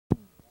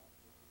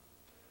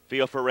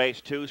Field for race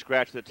 2,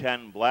 scratch the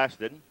 10,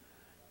 Blasted.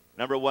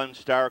 Number 1,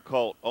 Star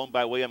Colt, owned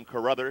by William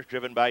Carruthers,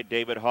 driven by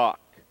David Hawk.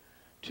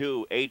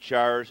 2,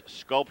 HR's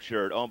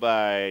Sculptured, owned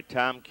by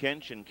Tom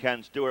Kinch and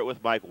Ken Stewart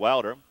with Mike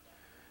Wilder.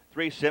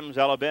 3, Sims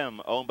Alabim,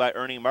 owned by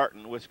Ernie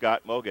Martin with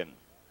Scott Mogan.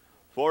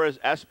 4 is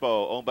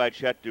Espo, owned by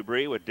Chet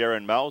Dubry with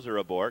Darren Mauser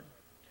aboard.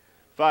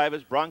 5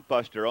 is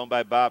Bronkbuster, owned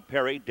by Bob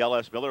Perry. Del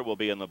S. Miller will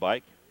be in the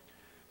bike.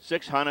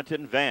 6,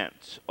 Honiton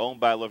Vance, owned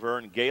by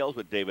Laverne Gales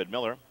with David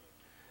Miller.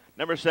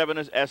 Number 7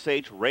 is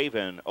S.H.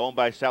 Raven, owned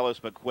by Salas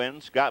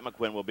McQuinn. Scott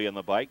McQuinn will be in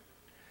the bike.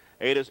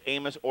 8 is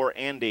Amos or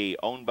Andy,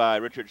 owned by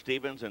Richard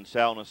Stevens and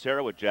Sal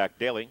Nacera with Jack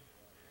Daly.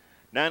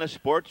 9 is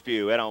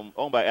Sportsview,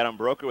 owned by Adam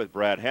Broker with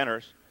Brad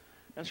Henners.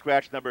 And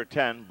scratch number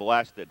 10,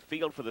 Blasted.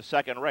 Field for the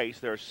second race.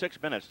 There are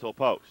 6 minutes till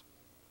post.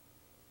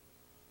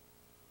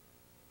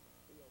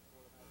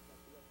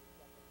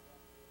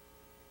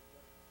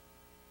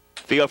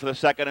 Field for the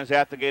second is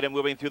at the gate and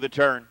moving through the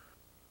turn.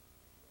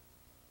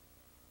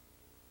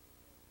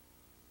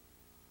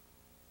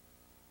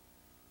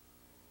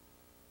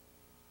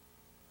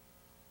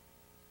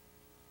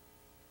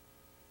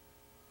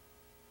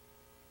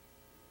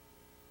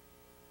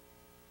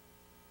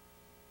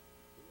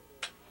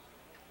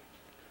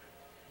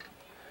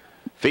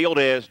 Field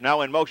is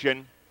now in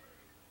motion.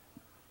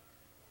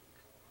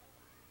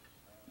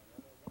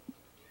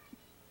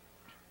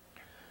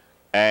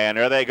 And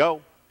there they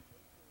go.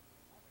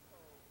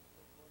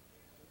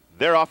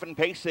 They're off and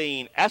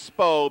pacing.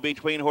 Espo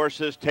between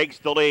horses takes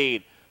the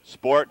lead.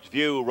 Sports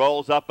View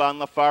rolls up on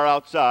the far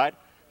outside.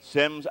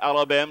 Sims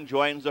Alabim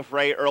joins the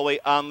fray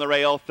early on the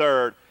rail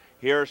third.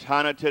 Here's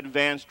Honiton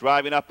Vance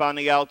driving up on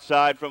the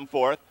outside from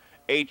fourth.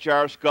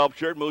 HR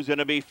Sculptured moves in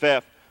to be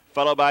fifth,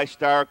 followed by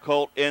Star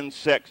Colt in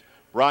sixth.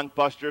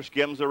 Bronkbuster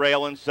skims the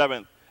rail in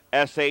seventh.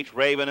 S.H.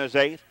 Raven is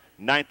eighth.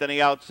 Ninth on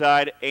the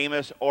outside,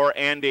 Amos or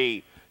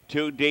Andy.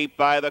 2 deep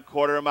by the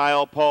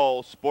quarter-mile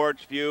pole.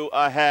 Sports View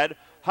ahead.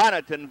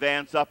 Honiton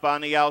Vance up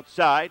on the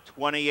outside,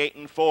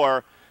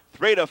 28-4.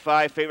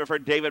 3-5 favorite for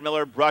David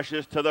Miller,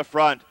 brushes to the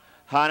front.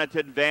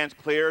 Honiton Vance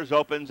clears,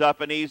 opens up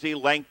an easy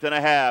length and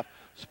a half.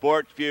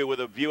 Sports View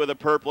with a view of the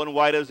purple and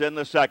white is in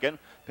the second.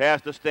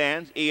 Past the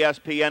stands,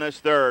 ESPN is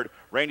third.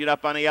 Ranging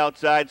up on the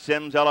outside,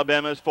 Sims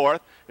Alabama is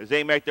fourth as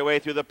they make their way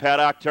through the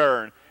paddock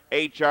turn.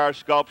 HR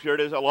Sculptured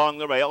is along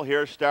the rail.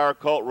 Here's Star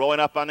Colt rolling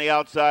up on the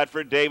outside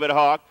for David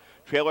Hawk.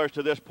 Trailers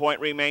to this point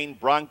remain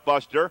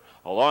Bronkbuster.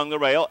 Along the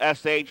rail,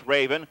 S.H.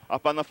 Raven.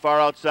 Up on the far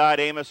outside,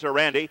 Amos or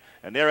Randy.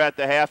 And they're at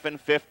the half in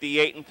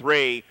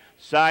 58-3.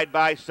 Side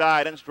by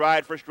side and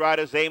stride for stride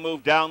as they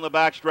move down the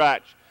back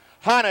stretch.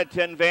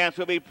 Honiton Vance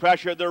will be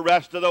pressured the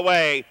rest of the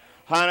way.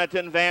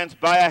 Honiton Vance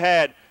by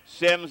ahead.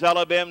 Sims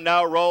Alabim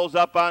now rolls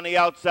up on the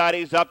outside.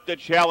 He's up to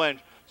challenge.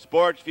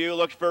 Sports View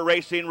looks for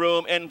racing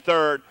room in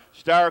third.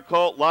 Star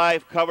Colt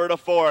live cover to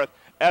fourth.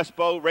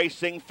 Espo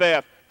racing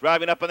fifth.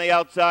 Driving up on the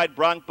outside,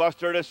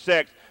 Bronkbuster to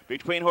sixth.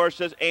 Between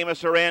horses,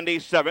 Amos or Andy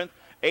seventh.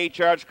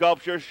 HR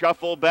Sculpture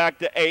shuffle back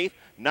to eighth.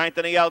 Ninth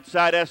on the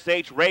outside,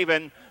 S.H.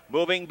 Raven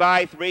moving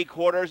by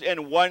 3/4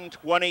 in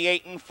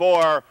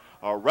 128-4.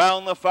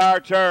 Around the far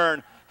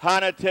turn,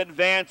 Honiton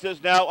Vance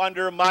is now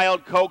under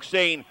mild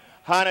coaxing.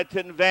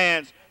 Honiton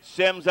Vance,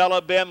 Sims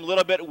Alabim, a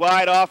little bit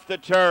wide off the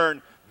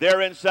turn.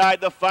 They're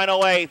inside the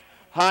final eighth.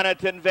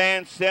 Honiton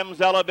Vance, Sims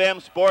Alabim,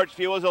 Sports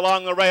View is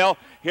along the rail.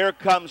 Here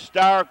comes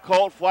Star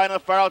Colt flying on the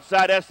far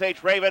outside,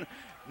 S.H. Raven.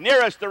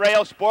 Nearest the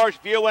rail, Sports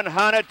View and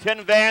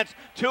Honiton Vance.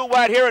 2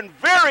 wide here and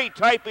very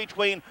tight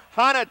between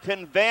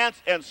Honiton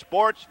Vance and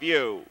Sports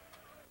View.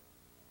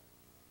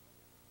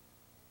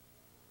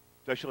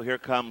 Official, here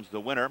comes the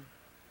winner.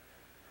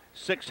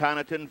 6,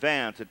 Honiton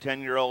Vance, a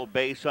 10-year-old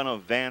bay son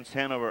of Vance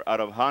Hanover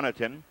out of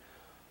Honiton.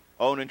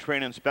 Owned and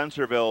trained in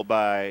Spencerville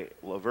by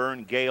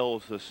Laverne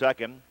Gales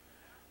II.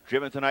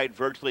 Driven tonight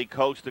virtually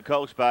coast to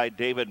coast by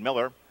David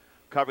Miller.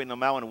 Covering the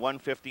mile in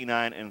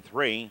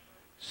 159-3.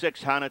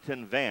 6,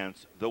 Honiton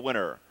Vance, the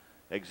winner.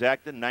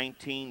 Exacted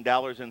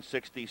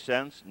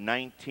 $19.60,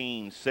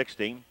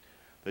 $19.60.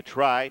 The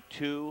try,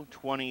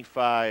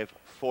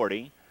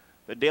 $225.40.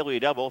 The daily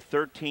double,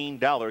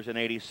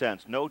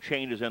 $13.80. No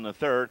changes in the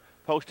third.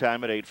 Post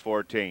time at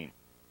 8:14.